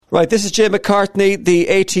Right, this is Jay McCartney, the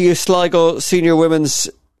ATU Sligo Senior Women's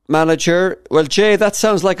Manager. Well, Jay, that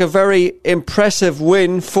sounds like a very impressive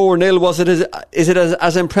win, 4-0. Is it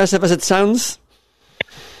as impressive as it sounds?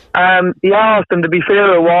 Yeah, Austin, to be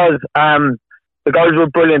fair, it was. The girls were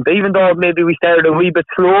brilliant. Even though maybe we started a wee bit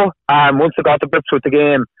slow, once we got the grips with the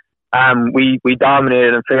game, we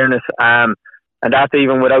dominated, in fairness. And that's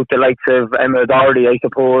even without the likes of Emma Doherty, I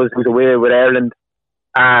suppose, who's away with Ireland.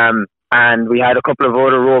 And we had a couple of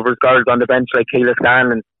other Rovers girls on the bench, like Keela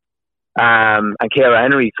Scanlon and Ciara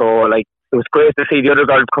Henry. So, it was great to see the other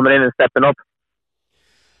girls coming in and stepping up.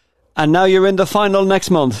 And now you're in the final next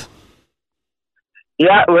month.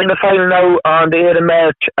 Yeah, we're in the final now on the 8th of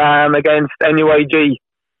March against NUIG.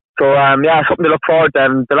 So, something to look forward to.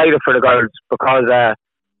 I'm delighted for the girls because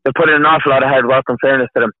they put in an awful lot of hard work, in fairness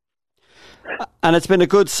to them. And it's been a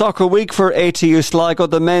good soccer week for ATU Sligo.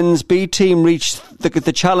 The men's B team reached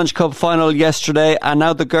the Challenge Cup final yesterday, and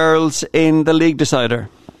now the girls in the league decider.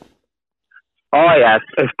 Oh yes,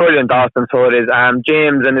 it's brilliant, Austin. So it is.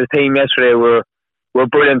 James and his team yesterday were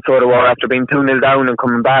brilliant. So they were, after being 2-0 down and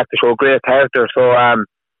coming back to show great character. So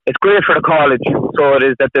it's great for the college. So it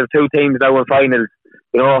is that there's two teams now in finals.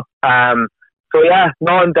 I'm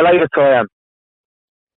delighted. So I am.